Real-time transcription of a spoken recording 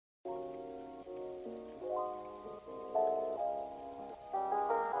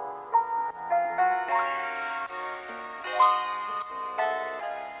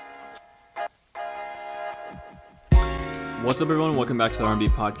What's up, everyone? Welcome back to the R&B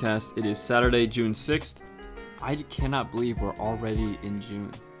podcast. It is Saturday, June 6th. I cannot believe we're already in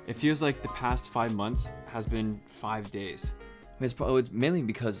June. It feels like the past 5 months has been 5 days. It's mainly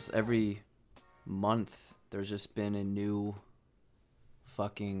because every month there's just been a new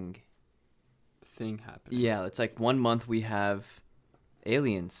fucking thing happening. Yeah, it's like 1 month we have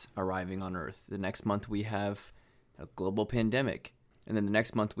aliens arriving on Earth. The next month we have a global pandemic. And then the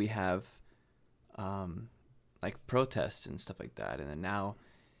next month we have like protests and stuff like that. And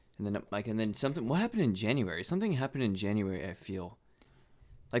then something. What happened in January? Something happened in January. I feel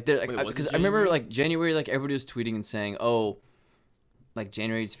like there, because I remember like January, like everybody was tweeting and saying, "Oh, like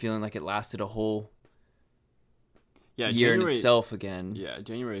January's feeling like it lasted a whole year January, in itself again." Yeah,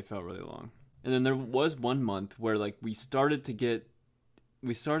 January felt really long. And then there was 1 month where like we started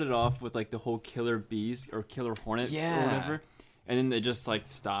off with like the whole killer bees or killer hornets or whatever. And then they just like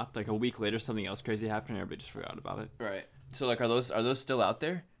stopped. Like a week later, something else crazy happened, and everybody just forgot about it. Right. So like, are those still out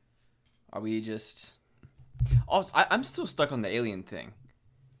there? Are we just? Also, I'm still stuck on the alien thing.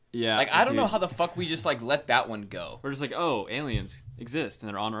 Yeah. Like I don't know how the fuck we just like let that one go. We're just like, oh, aliens exist and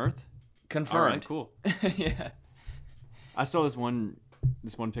they're on Earth. Confirmed. All right, cool. Yeah. I saw this one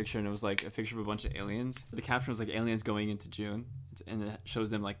picture, and it was like a picture of a bunch of aliens. The caption was like aliens going into June, and it shows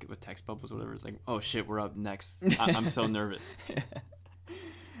them like with text bubbles or whatever. It's like, oh shit, we're up next. I'm so nervous.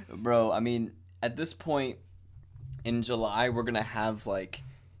 Bro, I mean, at this point in July, we're gonna have like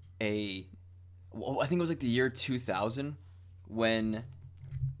I think it was like the year 2000 when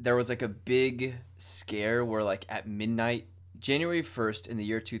there was like a big scare where like at midnight, January 1st in the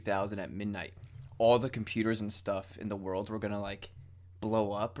year 2000 at midnight, all the computers and stuff in the world were gonna like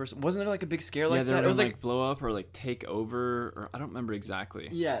blow up, or wasn't there like a big scare like that? It was like blow up or like take over, or I don't remember exactly.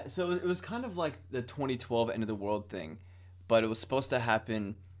 Yeah, so it was kind of like the 2012 end of the world thing, but it was supposed to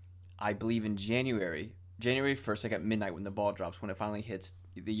happen, I believe, in January 1st, like at midnight when the ball drops, when it finally hits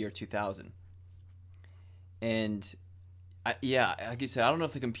the year 2000. And like you said, I don't know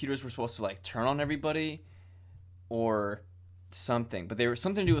if the computers were supposed to like turn on everybody or something, but they were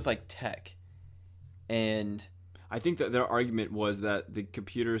something to do with like tech. And I think that their argument was that the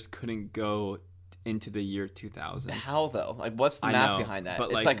computers couldn't go into the year 2000. How though? Like, what's the math behind that?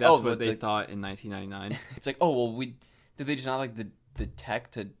 But it's like that's what they thought in 1999. It's like, oh well, did they just not like the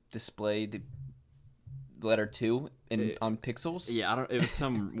tech to display the letter 2 on pixels? Yeah, it was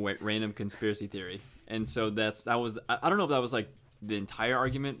some random conspiracy theory, and so that was I don't know if that was like the entire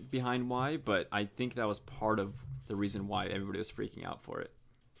argument behind why, but I think that was part of the reason why everybody was freaking out for it.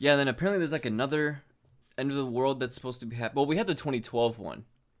 Yeah, and then apparently there's like another end of the world that's supposed to be happening. Well, we had the 2012 one,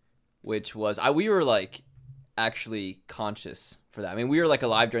 which was we were like actually conscious for that. I mean, we were like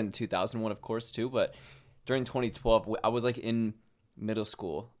alive during the 2000 one, of course, too, but during 2012, I was like in middle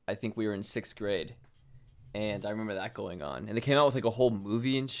school. I think we were in 6th grade, and I remember that going on. And they came out with like a whole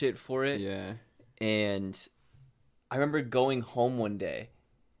movie and shit for it. Yeah. And I remember going home one day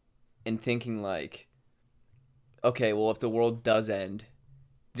and thinking like, okay, well, if the world does end,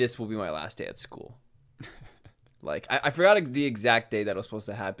 this will be my last day at school. Like, I forgot the exact day that was supposed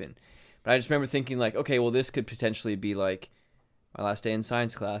to happen, but I just remember thinking like, okay, well, this could potentially be like my last day in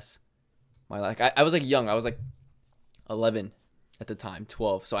science class. I was like young. I was like 11 at the time,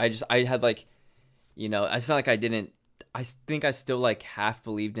 12. So I had like, it's not like I think I still like half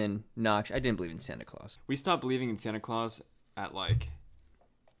believed in, no, actually, I didn't believe in Santa Claus. We stopped believing in Santa Claus at like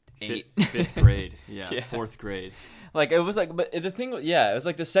 8th fifth grade. Yeah, 4th grade. Like, it was like, but the thing, it was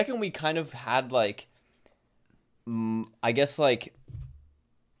like the second we kind of had like, I guess like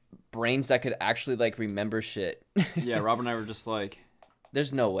brains that could actually like remember shit. Yeah, Rob and I were just like,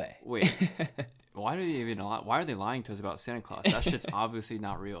 there's no way. Wait, why are they lying to us about Santa Claus? That shit's obviously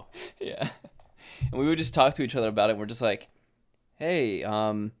not real. Yeah. And we would just talk to each other about it, and we're just like, hey,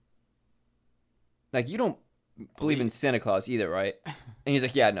 like, you don't believe in Santa Claus either, right? And he's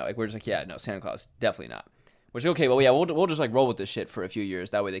like, yeah, no. Like, we're just like, yeah, no, Santa Claus, definitely not. Which, okay, well, yeah, we'll just like roll with this shit for a few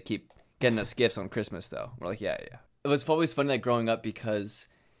years. That way they keep getting us gifts on Christmas, though. We're like, yeah. It was always funny, like, growing up, because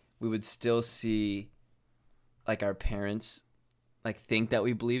we would still see, like, our parents, like, think that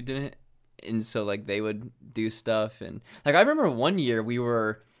we believed in it. And so, like, they would do stuff. And, like, I remember one year we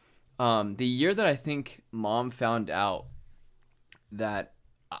were, the year that I think Mom found out that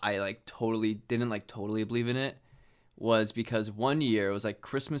I, like, didn't totally believe in it was because one year, it was, like,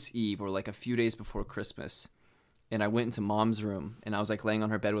 Christmas Eve or, like, a few days before Christmas. And I went into Mom's room, and I was, like, laying on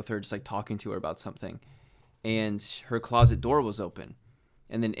her bed with her, just, like, talking to her about something. And her closet door was open.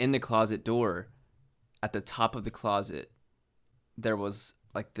 And then in the closet door, at the top of the closet, there was,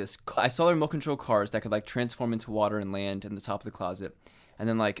 like, this... I saw remote control cars that could, like, transform into water and land in the top of the closet. And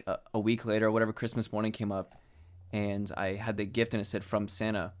then, like, a week later, or whatever, Christmas morning came up, and I had the gift and it said from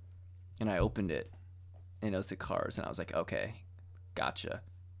Santa, and I opened it, and it was the cars, and I was like, okay, gotcha,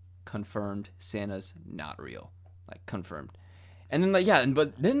 confirmed. Santa's not real, like confirmed. And then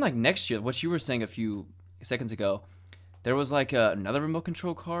but then like next year, what you were saying a few seconds ago, there was like another remote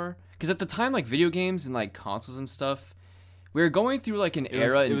control car, because at the time like video games and like consoles and stuff, we were going through like an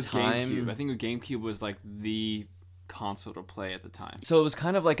era in time. GameCube. I think the GameCube was like the console to play at the time. So it was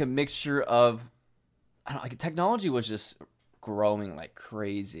kind of like a mixture of, I don't know, like technology was just growing like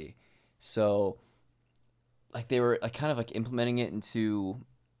crazy. So like they were like kind of like implementing it into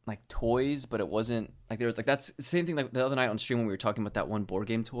like toys, but it wasn't like there was like, that's the same thing like the other night on stream when we were talking about that one board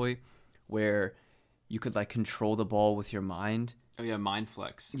game toy where you could like control the ball with your mind. Oh yeah,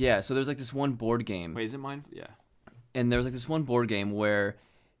 Mindflex. Yeah, so there's like this one board game. Wait, is it Mind? Yeah. And there was like this one board game where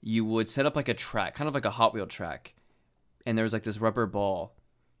you would set up like a track, kind of like a Hot Wheel track, and there was like this rubber ball,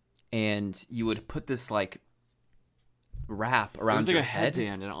 and you would put this like wrap around it was like your a head,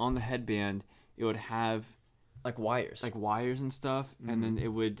 headband, and on the headband it would have like wires, and stuff, and then it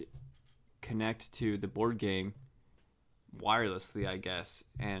would connect to the board game wirelessly, I guess,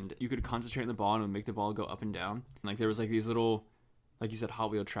 and you could concentrate on the ball and it would make the ball go up and down. And like there was like these little, like you said,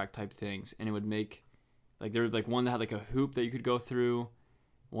 Hot Wheel track type things, and it would make like there was like one that had like a hoop that you could go through,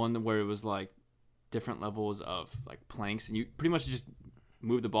 one where it was like different levels of like planks, and you pretty much just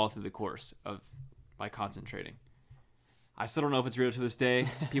move the ball through the course of by concentrating. I still don't know if it's real to this day.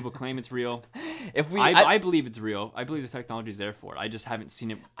 People claim it's real. I believe it's real. I believe the technology is there for it. I just haven't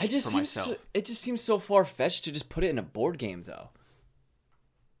seen it for myself. It just seems so far fetched to just put it in a board game, though.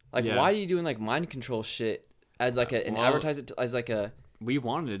 Like, why are you doing like mind control shit as like an advertise it as like a? We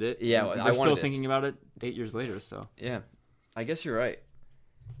wanted it. Yeah, we're still thinking about it 8 years later. So yeah, I guess you're right.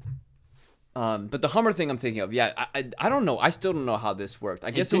 But the Hummer thing I'm thinking of, I don't know. I still don't know how this worked.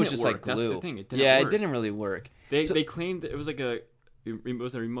 I guess it was just like glue. That's the thing. It didn't work. It didn't really work. They claimed that it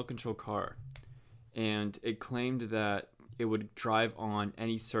was a remote control car, and it claimed that it would drive on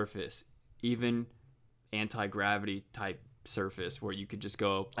any surface, even anti-gravity type surface, where you could just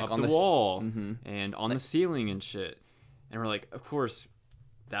go like up the wall and on the ceiling and shit. And we're like, of course,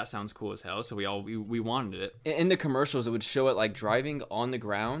 that sounds cool as hell. So we wanted it. In the commercials, it would show it like driving on the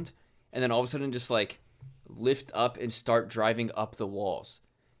ground, and then all of a sudden just like lift up and start driving up the walls.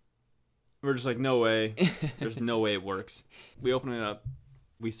 We're just like, no way. There's no way it works. We open it up.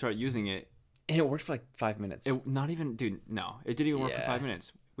 We start using it. And it worked for like 5 minutes. It didn't even work for 5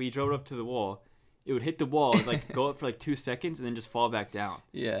 minutes. We drove it up to the wall. It would hit the wall, like go up for like 2 seconds, and then just fall back down.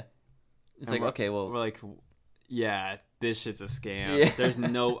 Yeah. It's like, okay, well. We're like, yeah, this shit's a scam. Yeah. There's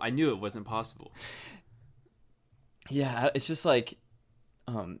no, I knew it wasn't possible. Yeah, it's just like,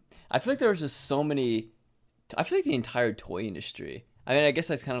 I feel like there was just so many, I feel like the entire toy industry, I mean, I guess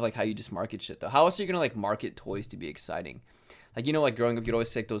that's kind of like how you just market shit though. How else are you going to like market toys to be exciting? Like, you know, like growing up, you'd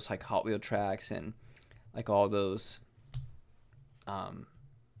always take those like Hot Wheel tracks and like all those,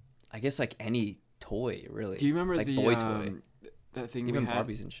 I guess like any toy really. Do you remember like the boy toy? That thing even we had?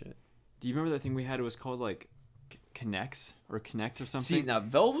 Barbies and shit. Do you remember that thing we had? It was called like Connect or something. See, now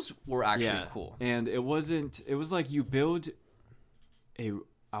those were actually cool. And it wasn't. It was like you build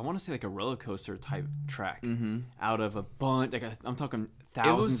I want to say like a roller coaster type track out of a bunch. Like I'm talking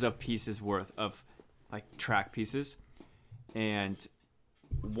thousands of pieces worth of like track pieces, and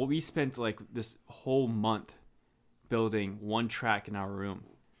we spent like this whole month building one track in our room,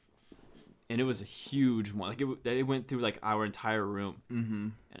 and it was a huge one. Like it went through like our entire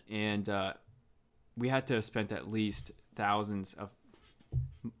room, and we had to have spent at least thousands of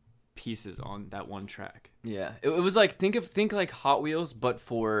pieces on that one track. Yeah, it was like think like Hot Wheels, but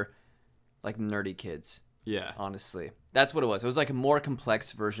for like nerdy kids. Yeah, honestly, that's what it was. It was like a more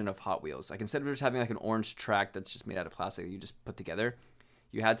complex version of Hot Wheels. Like instead of just having like an orange track that's just made out of plastic that you just put together,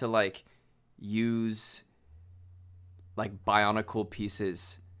 you had to like use like bionicle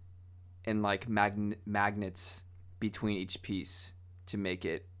pieces and like magnets between each piece to make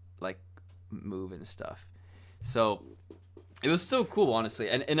it like move and stuff. So it was still cool, honestly.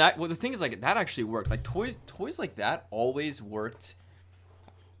 And well, the thing is, like, that actually worked. Like toys like that always worked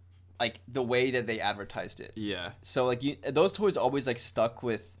like the way that they advertised it. Yeah. So like those toys always like stuck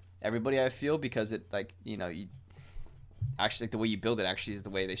with everybody, I feel, because it like, you know, you actually like the way you build it actually is the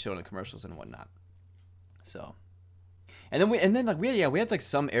way they show in the commercials and whatnot. So and then we had like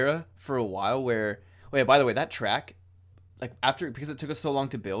some era for a while where, oh yeah, by the way, that track, like because it took us so long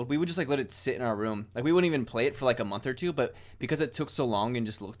to build, we would just like let it sit in our room. Like we wouldn't even play it for like a month or two, but because it took so long and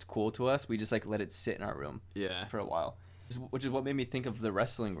just looked cool to us, we just like let it sit in our room. Yeah. For a while. Which is what made me think of the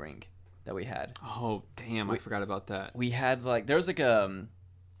wrestling ring that we had. Oh damn, I forgot about that. We had like there was like a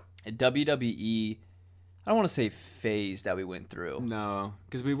WWE, I don't want to say phase that we went through. No,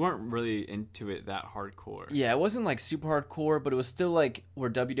 because we weren't really into it that hardcore. Yeah, it wasn't like super hardcore, but it was still like where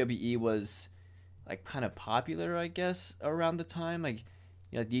WWE was like kind of popular, I guess, around the time. Like,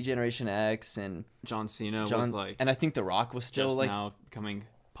 you know, D-Generation X and John Cena was like, and I think The Rock was still just like now becoming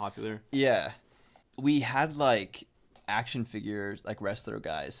popular. Yeah, we had like action figures, like wrestler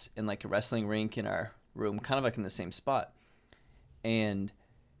guys, in like a wrestling rink in our room, kind of like in the same spot, and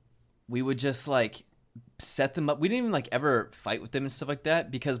we would just like set them up. We didn't even like ever fight with them and stuff like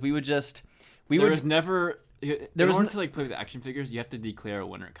that because we would just There was never. In order to like play with action figures, you have to declare a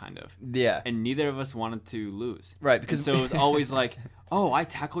winner, kind of. Yeah, And neither of us wanted to lose. right, Because because so it was always like, oh, I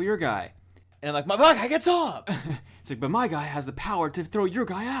tackle your guy. and I'm like, my guy gets up. It's like, but my guy has the power to throw your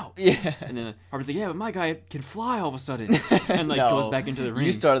guy out. Yeah, And then Harper's like, yeah, but my guy can fly all of a sudden. And like No, goes back into the ring.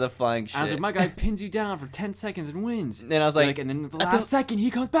 You started the flying shit. And I was like, my guy pins you down for 10 seconds and wins. And I was like, And then the last second, he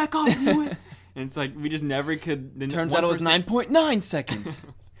comes back off and he wins. And it's like, we just never could. Then turns one out it was person- 9.9 seconds.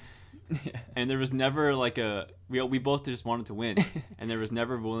 And there was never like we both just wanted to win. And there was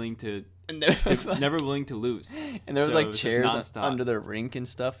never willing to And there was like, never willing to lose. and there was So it like was just chairs nonstop. under the rink and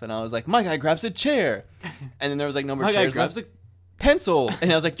stuff. And I was like, my guy grabs a chair. And then there was like no more My guy chairs. grabs left. a Pencil. And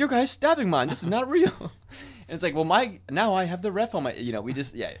I was like, your guy's stabbing mine. This is not real. And it's like, well, now I have the ref on my, you know, we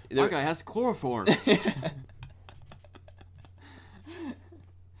just, yeah. my guy has chloroform.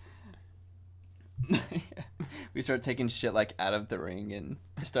 We started taking shit like out of the ring and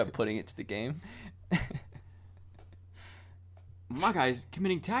start putting it to the game. My guy's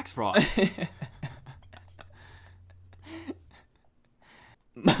committing tax fraud.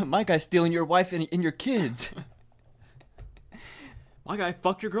 My guy's stealing your wife and your kids. My guy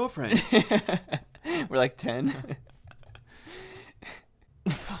fucked your girlfriend. We're like 10.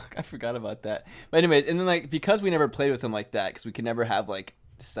 Fuck, I forgot about that. But anyways, and then like because we never played with them like that, because we could never have like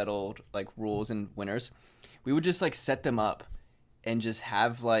settled like rules and winners, we would just like set them up and just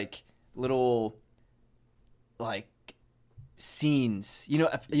have like little like scenes. You know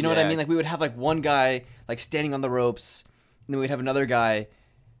what I Yeah. mean? Like we would have like one guy like standing on the ropes, and then we'd have another guy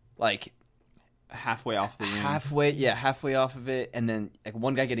like Halfway off the ring. halfway off of it, and then like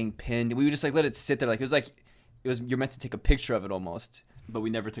one guy getting pinned. We would just like let it sit there, like you're meant to take a picture of it almost. But we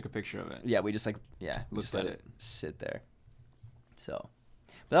never took a picture of it. Yeah, we just like we Looked just let at it sit there. So,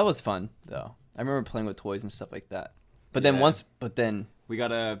 but that was fun though. I remember playing with toys and stuff like that. But then Yeah. once I think we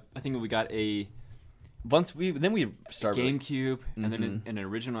got a we started like, GameCube, and then an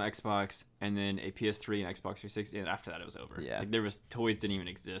original Xbox, and then a PS3 and Xbox 360, and after that it was over. Yeah. Like there was toys didn't even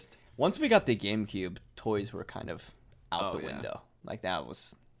exist. once we got the GameCube, toys were kind of out Oh, the yeah. window. Like that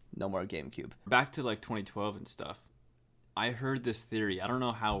was no more GameCube. Back to like 2012 and stuff. I heard this theory. I don't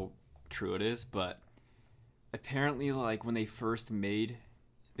know how true it is, but apparently like when they first made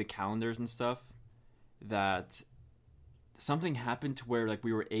the calendars and stuff, that something happened to where like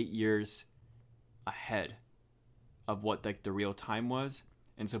we were 8 years ahead of what like the real time was,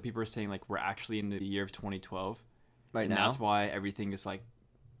 and so people are saying like we're actually in the year of 2012 Right and now. that's why everything is like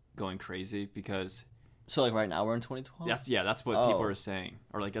going crazy, because So like right now we're in 2012. that's what Oh. people are saying,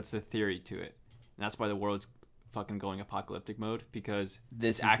 or like that's the theory to it, and that's why the world's fucking going apocalyptic mode, because This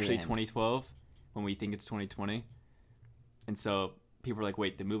it's is the actually end. 2012 when we think it's 2020, and so people are like,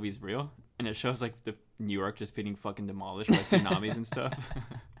 wait, the movie's real, and it shows like the New York just getting fucking demolished by tsunamis and stuff.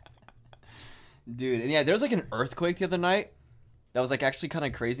 Dude, and yeah, there was like an earthquake the other night that was like actually kind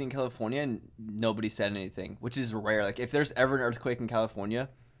of crazy in California, and nobody said anything, which is rare. Like if there's ever an earthquake in California,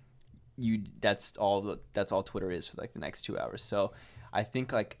 that's all Twitter is for like the next 2 hours. So I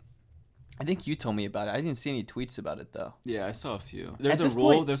think you told me about it. I didn't see any tweets about it though. Yeah, I saw a few. There's a this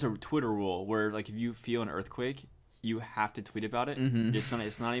rule. point- There's a Twitter rule where like if you feel an earthquake, you have to tweet about it. Mhm.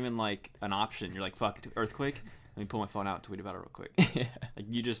 It's not even like an option. You're like, fuck, earthquake. Let me pull my phone out and tweet about it real quick. Yeah. Like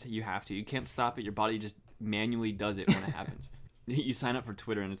you have to. You can't stop it. Your body just manually does it when it happens. You sign up for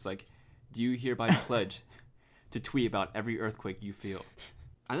Twitter and it's like, do you hereby pledge to tweet about every earthquake you feel?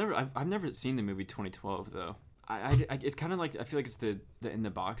 I've never seen the movie 2012 though. It's kind of like, I feel like it's the In the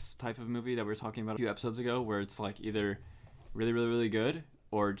Box type of movie that we were talking about a few episodes ago, where it's like either really really really good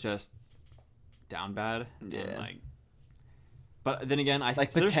or just down bad. Yeah. And like, but then again, I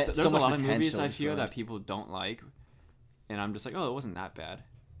Like, think so there's a much lot of movies potential I is feel ruined. that people don't like, and I'm just like, oh, it wasn't that bad,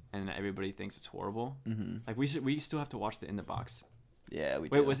 and everybody thinks it's horrible. Mm-hmm. Like we still have to watch the In the Box. Yeah, we.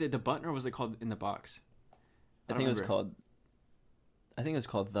 Wait, do. was it The Button or was it called In the Box? I don't think it was remember.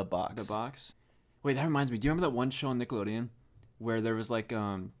 called The Box. The Box. Wait, that reminds me. Do you remember that one show on Nickelodeon where there was like it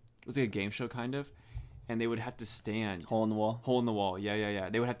was like a game show kind of, and they would have to stand Hole in the wall. hole in the wall. Yeah.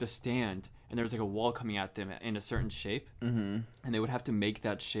 They would have to stand, and there was like a wall coming at them in a certain shape, Mm-hmm. and they would have to make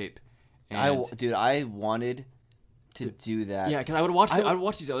that shape, And Dude, I wanted to do that. Yeah, because I would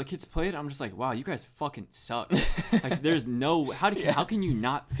watch these other kids play it. I'm just like, wow, you guys fucking suck. Like, there's no how can you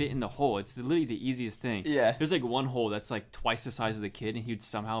not fit in the hole? It's literally the easiest thing. Yeah. There's like one hole that's like twice the size of the kid, and he'd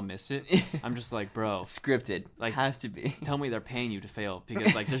somehow miss it. I'm just like, bro, Scripted. Like, has to be. tell me they're paying you to fail,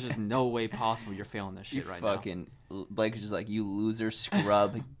 because like there's just no way possible you're failing this shit right now. Blake is just like, you loser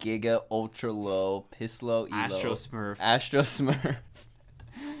scrub, giga ultra low, piss low, elo, Astro Smurf,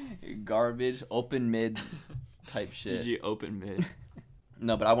 garbage, open mid type shit. GG open mid.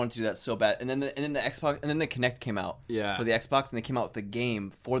 No, but I wanted to do that so bad. And then the Xbox, and then the Kinect came out. Yeah. For the Xbox, and they came out with the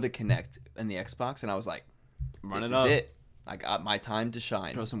game for the Kinect and the Xbox, and I was like, Run this it is up. it. I got my time to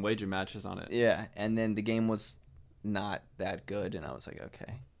shine. Throw some wager matches on it. Yeah, and then the game was not that good, and I was like,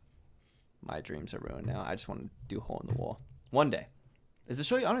 okay, my dreams are ruined now. I just want to do Hole in the Wall one day. Is the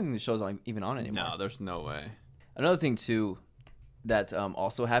show? I don't think the show's even on anymore. No, there's no way. Another thing too, that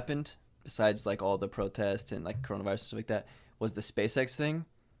also happened besides like all the protests and like coronavirus and stuff like that was the SpaceX thing.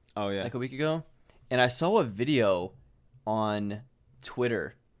 Oh yeah. Like a week ago, and I saw a video on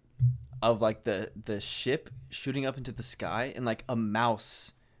Twitter of like the ship shooting up into the sky, and like a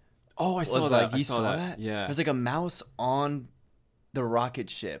mouse. Oh, I saw was that. like, I you saw that. Yeah. There's like a mouse on the rocket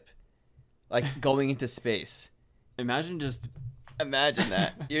ship, like going into space. Imagine just Imagine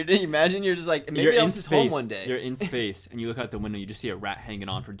that. Imagine you're just like, maybe you're I in was just space. home one day. You're in space, and you look out the window. You just see a rat hanging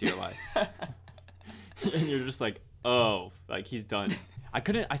on for dear life, and you're just like, oh, like he's done.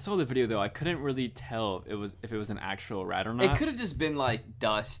 I saw the video though. I couldn't really tell if it was an actual rat or not. It could have just been like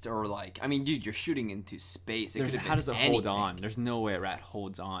dust or like, I mean, dude, you're shooting into space. How does it hold on? There's no way a rat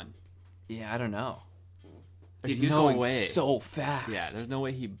holds on. Yeah, I don't know. There's Dude, he was no going way. so fast. Yeah, there's no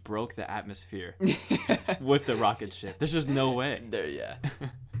way he broke the atmosphere with the rocket ship. There's just no way. There, yeah.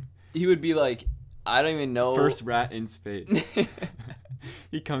 He would be like, I don't even know. First rat in space.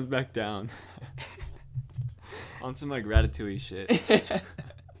 He comes back down on some like Ratatouille shit.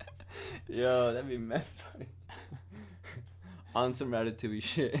 Yo, that'd be mad funny. On some Ratatouille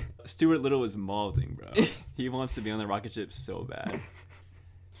shit. Stuart Little is molding, bro. He wants to be on the rocket ship so bad.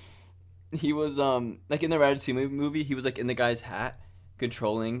 He was like in the Ratatouille movie, he was like in the guy's hat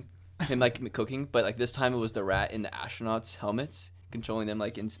controlling him like cooking, but like this time it was the rat in the astronauts' helmets controlling them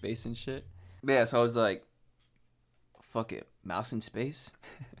like in space and shit. But yeah, so I was like, fuck it, mouse in space.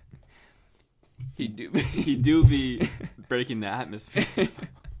 He do be breaking the atmosphere.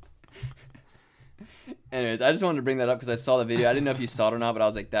 Anyways, I just wanted to bring that up because I saw the video. I didn't know if you saw it or not, but I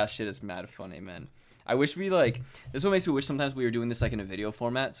was like, that shit is mad funny, man. I wish we like, this is what makes me wish sometimes we were doing this like in a video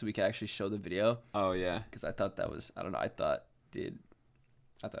format so we could actually show the video. Oh yeah. Because I thought that was, I don't know, I thought it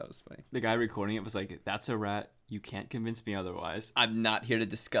was funny. The guy recording it was like, that's a rat. You can't convince me otherwise. I'm not here to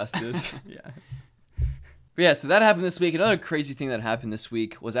discuss this. Yes. But yeah, so that happened this week. Another crazy thing that happened this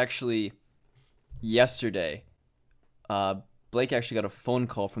week was actually yesterday. Blake actually got a phone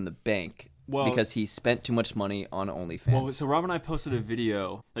call from the bank. Well, because he spent too much money on OnlyFans. Well, so Rob and I posted a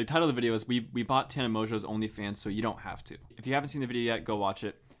video. The title of the video is we bought Tana Mojo's OnlyFans, so you don't have to. If you haven't seen the video yet, go watch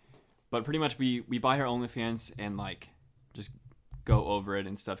it. But pretty much we buy her OnlyFans and like just go over it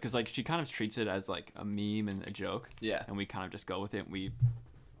and stuff, because like she kind of treats it as like a meme and a joke. Yeah. And we kind of just go with it and we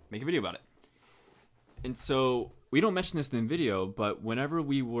make a video about it. And so we don't mention this in the video, but whenever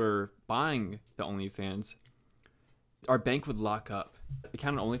we were buying the OnlyFans, our bank would lock up. The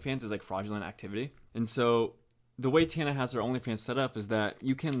account on OnlyFans is like fraudulent activity. And so the way Tana has her OnlyFans set up is that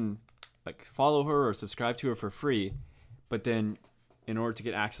you can like follow her or subscribe to her for free, but then in order to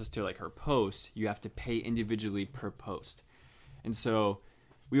get access to like her post, you have to pay individually per post. And so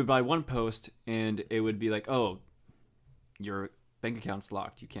we would buy one post and it would be like, oh, your bank account's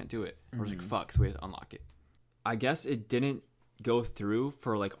locked, you can't do it. Or like, fuck, so we have to unlock it. I guess it didn't go through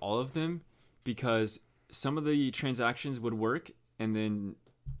for like all of them because some of the transactions would work and then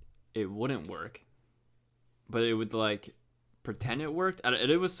it wouldn't work, but it would like pretend it worked.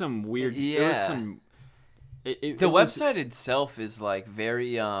 It was some weird. Yeah. It was some. The website itself is like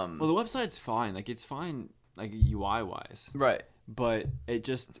very Well, the website's fine. Like it's fine, like UI wise. Right. But it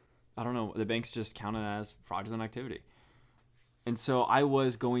just, I don't know. The banks just counted as fraudulent activity, and so I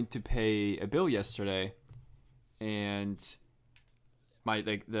was going to pay a bill yesterday, and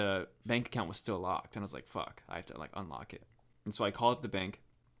the bank account was still locked, and I was like, fuck, I have to like unlock it. And so I called up the bank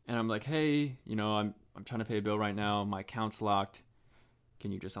and I'm like, hey, I'm trying to pay a bill right now, my account's locked,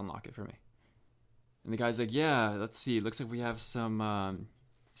 can you just unlock it for me? And the guy's like, yeah, let's see, looks like we have some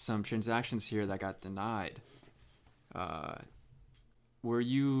transactions here that got denied. Were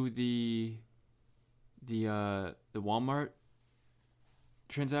you the Walmart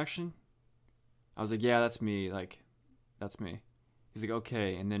transaction? I was like, yeah, that's me, like that's me. He's like,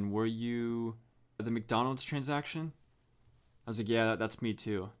 okay. And then were you the McDonald's transaction? I was like, yeah, that's me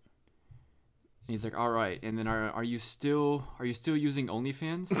too. And he's like, all right. And then are you still using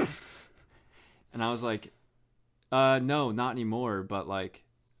OnlyFans? And I was like, no, not anymore. But like,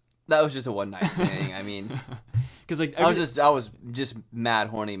 that was just a one night thing. I mean, because like I was just mad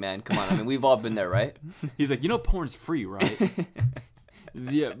horny, man. Come on. I mean, we've all been there, right? He's like, porn's free, right?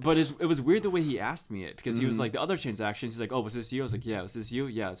 Yeah, but it was weird the way he asked me it, because he was like, the other transactions, he's like, oh, was this you? I was like, yeah, was this you?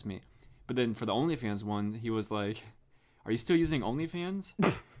 Yeah, it's me. But then for the OnlyFans one, he was like, are you still using OnlyFans?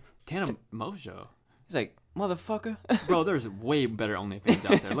 Tana Mojo. He's like, motherfucker. Bro, there's way better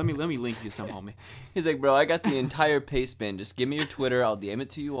OnlyFans out there. Let me link you some, homie. He's like, bro, I got the entire paste bin. Just give me your Twitter. I'll DM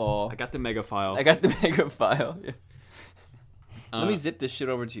it to you all. I got the mega file. Yeah. Let me zip this shit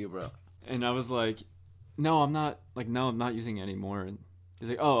over to you, bro. And I was like, no, I'm not using it anymore. And he's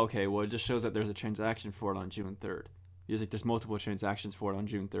like, oh, okay, well, it just shows that there's a transaction for it on June 3rd. He was like, there's multiple transactions for it on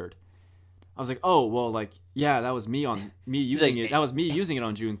June 3rd. I was like, oh, well, like, yeah, that was me using it. That was me using it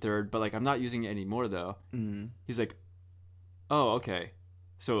on June 3rd, but like, I'm not using it anymore though. Mm-hmm. He's like, oh, okay.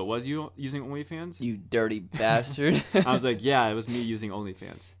 So it was you using OnlyFans? You dirty bastard. I was like, yeah, it was me using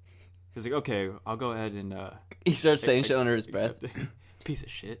OnlyFans. He's like, okay, I'll go ahead and he starts saying shit under his breath. Piece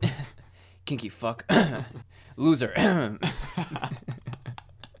of shit. Kinky fuck. Loser.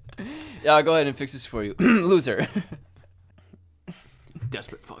 Yeah, I'll go ahead and fix this for you. Loser.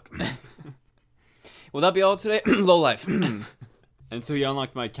 Desperate fuck. Will that be all today? Low life. And so he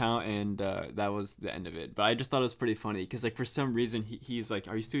unlocked my account, and that was the end of it. But I just thought it was pretty funny, because like for some reason he's like,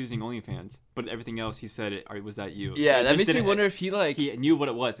 are you still using OnlyFans? But everything else he said, was that you? Yeah, so that makes me wonder if he knew what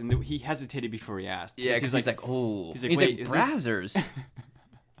it was, and he hesitated before he asked. Yeah, because he's like, oh. He's like, Brazzers.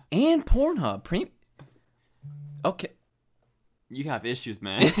 And Pornhub. Okay. You have issues,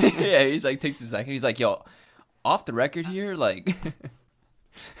 man. Yeah, he's like, takes a second. He's like, yo, off the record here, like...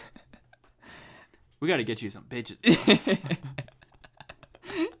 We got to get you some bitches.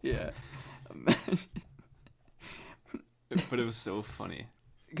 Yeah. But it was so funny.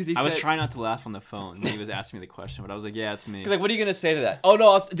 Because I was trying not to laugh on the phone when he was asking me the question, but I was like, yeah, it's me. Like, what are you going to say to that? Oh,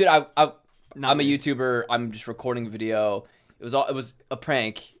 no, dude, I'm a me. YouTuber. I'm just recording a video. It was a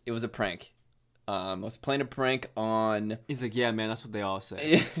prank. It was a prank. I was playing a prank on... He's like, yeah, man, that's what they all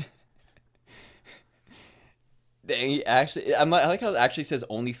say. Dang, actually, I like how it actually says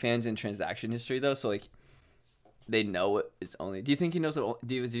OnlyFans in transaction history, though, so, like, they know it's only... Do you think he knows...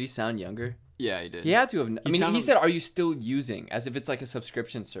 Did he sound younger? Yeah, he did. He had to have... He said, are you still using? As if it's, like, a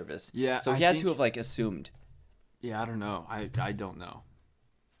subscription service. Yeah, so he had to have, like, assumed. Yeah, I don't know. I don't know.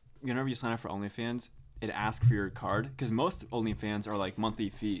 Whenever you sign up for OnlyFans, it asks for your card, because most OnlyFans are, like, monthly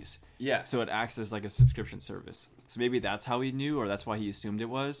fees. Yeah. So it acts as, like, a subscription service. So maybe that's how he knew, or that's why he assumed it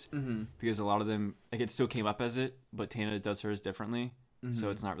was. Mm-hmm. Because a lot of them, like, it still came up as it, but Tana does hers differently. Mm-hmm. So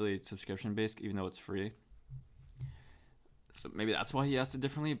it's not really subscription based, even though it's free. So maybe that's why he asked it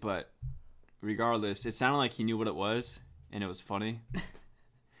differently. But regardless, it sounded like he knew what it was, and it was funny.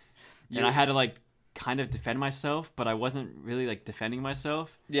 And I had to like kind of defend myself, but I wasn't really like defending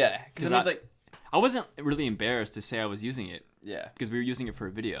myself. Yeah, because I wasn't really embarrassed to say I was using it. Yeah, because we were using it for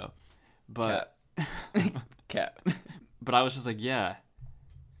a video. But Cat. But I was just like, yeah,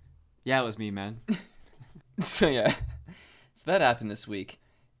 it was me, man. So that happened this week.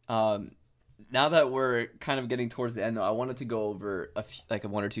 Now that we're kind of getting towards the end, though, I wanted to go over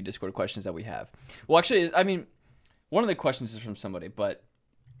one or two Discord questions that we have. Well, actually, I mean, one of the questions is from somebody, but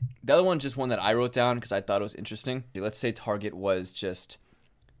the other one's just one that I wrote down because I thought it was interesting. Let's say Target was just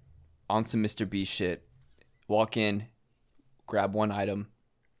on some Mr. Beast shit. Walk in, grab one item.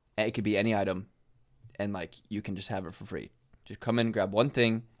 It could be any item, and like you can just have it for free. Just come in, grab one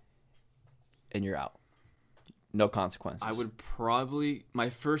thing, and you're out. No consequences. I would probably... My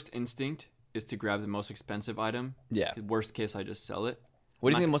first instinct is to grab the most expensive item. Yeah. Worst case, I just sell it. What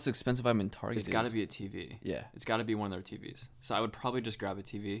do you think the most expensive item in Target is? It's got to be a TV. Yeah. It's got to be one of their TVs. So I would probably just grab a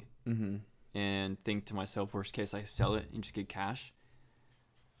TV and think to myself, worst case, I sell it and just get cash.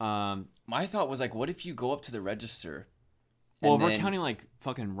 My thought was like, what if you go up to the register? Well, if we're counting like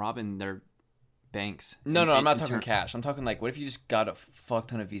fucking robbing their banks. No, I'm not talking cash. I'm talking like, what if you just got a fuck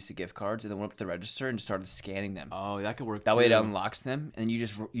ton of Visa gift cards and then went up to the register and just started scanning them? Oh, that could work. That way it unlocks them, and you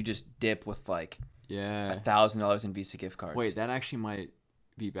just dip with like $1,000 in Visa gift cards. Wait, that actually might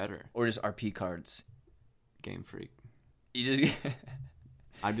be better. Or just RP cards. Game Freak. You just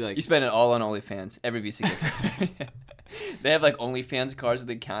I'd be like, you spend it all on OnlyFans. Every Visa gift card. They have like OnlyFans cards at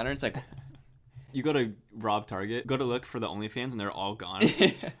the counter. It's like. You go to rob Target, go to look for the OnlyFans, and they're all gone.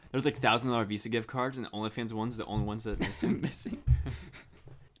 There's like $1,000 Visa gift cards, and the OnlyFans ones are the only ones that are missing.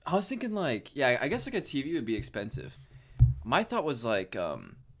 I was thinking like, yeah, I guess like a TV would be expensive. My thought was like,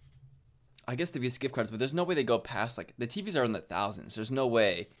 I guess the Visa gift cards, but there's no way they go past like the TVs are in the thousands. There's no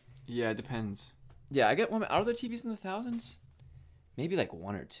way. Yeah, it depends. Yeah, I get one. Are there TVs in the thousands? Maybe like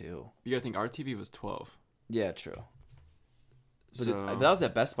 1 or 2. You gotta think our TV was 12. Yeah, true. But So that was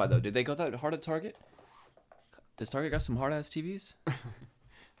at Best Buy though. Did they go that hard at Target? Does Target got some hard ass TVs?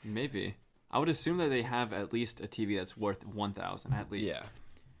 maybe. I would assume that they have at least a TV that's worth 1,000 at least. Yeah.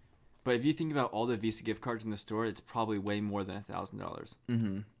 But if you think about all the Visa gift cards in the store, it's probably way more than $1,000.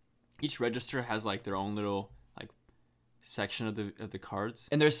 Mm-hmm. Each register has like their own little like section of the cards.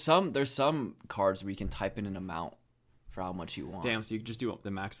 And there's some cards where you can type in an amount for how much you want. Damn, so you can just do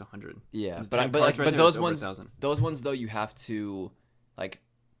the max 100. Yeah, There's but 10 cards right there, those it's over ones 1,000. those ones though you have to like.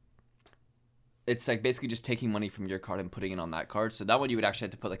 It's like basically just taking money from your card and putting it on that card. So that one you would actually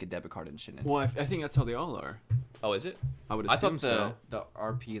have to put like a debit card and shit in. Well, I think that's how they all are. Oh, is it? I would I assume thought so. the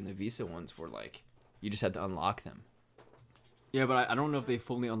RP and the Visa ones were like you just had to unlock them. Yeah, but I don't know if they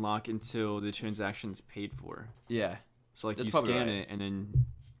fully unlock until the transaction's paid for. Yeah. So like That's you probably scan right. it and then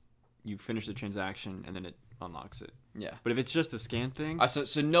you finish the transaction and then it unlocks it. Yeah. But if it's just a scan thing, So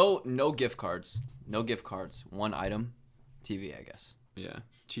no gift cards. No gift cards. One item. TV, I guess. yeah,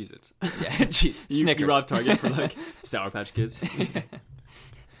 Cheez-Its. Yeah. Snickers. You rob Target for like Sour Patch Kids.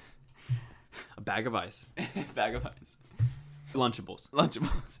 A bag of ice. Bag of ice. Lunchables.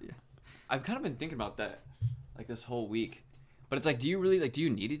 Lunchables. Yeah. I've kind of been thinking about that like this whole week. But it's like do you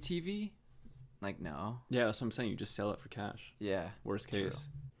need a TV? Like no. Yeah, that's what I'm saying. You just sell it for cash. Yeah. Worst True. case.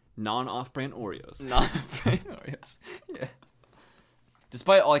 Non-off-brand Oreos. Not Oreos. Yeah.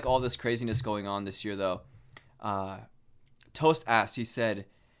 Despite all this craziness going on this year though, Toast asked, he said,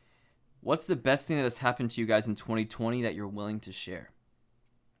 "What's the best thing that has happened to you guys in 2020 that you're willing to share?"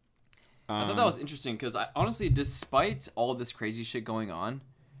 I thought that was interesting because I honestly, despite all this crazy shit going on,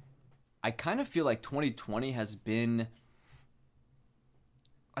 I kind of feel like 2020 has been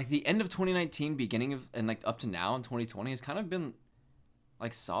like the end of 2019, beginning of and like up to now in 2020 has kind of been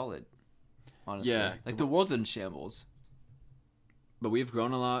like solid. Honestly, Yeah. like the world's in shambles. But we've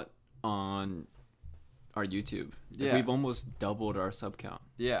grown a lot on our YouTube. Like, Yeah. we've almost doubled our sub count.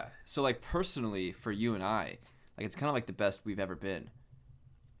 Yeah. So like personally for you and I, like it's kind of like the best we've ever been.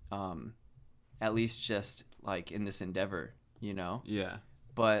 At least just like in this endeavor, you know? Yeah.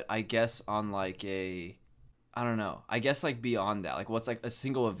 But I guess on like I don't know. I guess like beyond that, like what's like a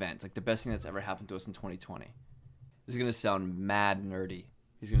single event, like the best thing that's ever happened to us in 2020. This is going to sound mad nerdy.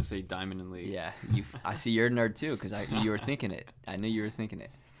 He's going to say Diamond and League. Yeah, I see you're a nerd too because you were thinking it. I knew you were thinking it.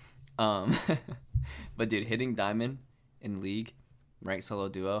 But dude, hitting Diamond in League, ranked solo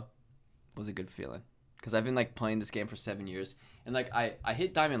duo, was a good feeling. Because I've been like playing this game for 7 years, and like I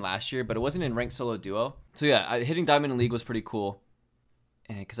hit Diamond last year, but it wasn't in ranked solo duo. So yeah, hitting Diamond in League was pretty cool,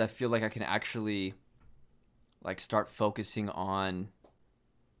 and because I feel like I can actually like start focusing on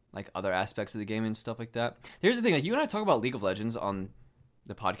like other aspects of the game and stuff like that. Here's the thing, like you and I talk about League of Legends on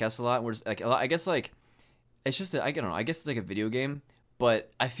the podcast a lot. We're just, like I guess like it's just I don't know. I guess it's like a video game,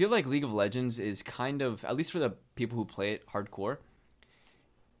 but I feel like League of Legends is kind of, at least for the people who play it hardcore,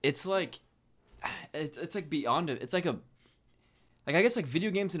 it's like it's like beyond it. It's like I guess like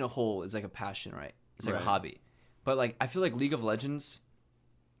video games in a whole is like a passion, right? It's like Right. a hobby. But like I feel like League of Legends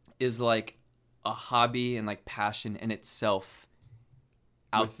is like a hobby and like passion in itself.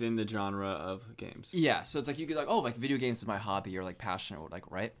 Within the genre of games. Yeah, so it's like you could like, oh, like video games is my hobby or like passion or like,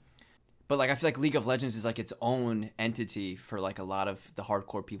 right? But like I feel like League of Legends is like its own entity for like a lot of the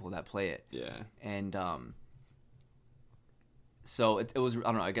hardcore people that play it. Yeah. And so it was, I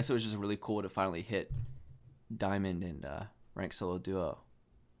don't know, I guess it was just really cool to finally hit Diamond and ranked solo duo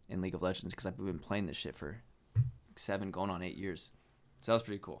in League of Legends because I've been playing this shit for 7 going on 8 years. So that was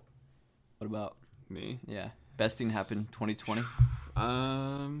pretty cool. What about Me? yeah, best thing happened 2020?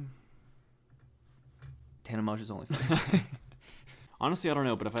 Tandem Motors OnlyFans. Honestly, I don't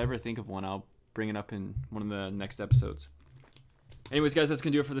know, but if I ever think of one, I'll bring it up in one of the next episodes. Anyways, guys, that's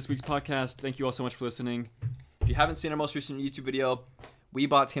going to do it for this week's podcast. Thank you all so much for listening. If you haven't seen our most recent YouTube video, we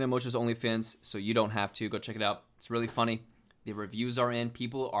bought Tandem Motors OnlyFans, so you don't have to. Go check it out. It's really funny. The reviews are in.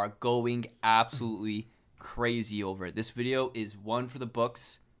 People are going absolutely crazy over it. This video is one for the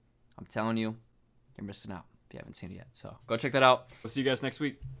books. I'm telling you, you're missing out if you haven't seen it yet. So go check that out. We'll see you guys next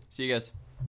week. See you guys.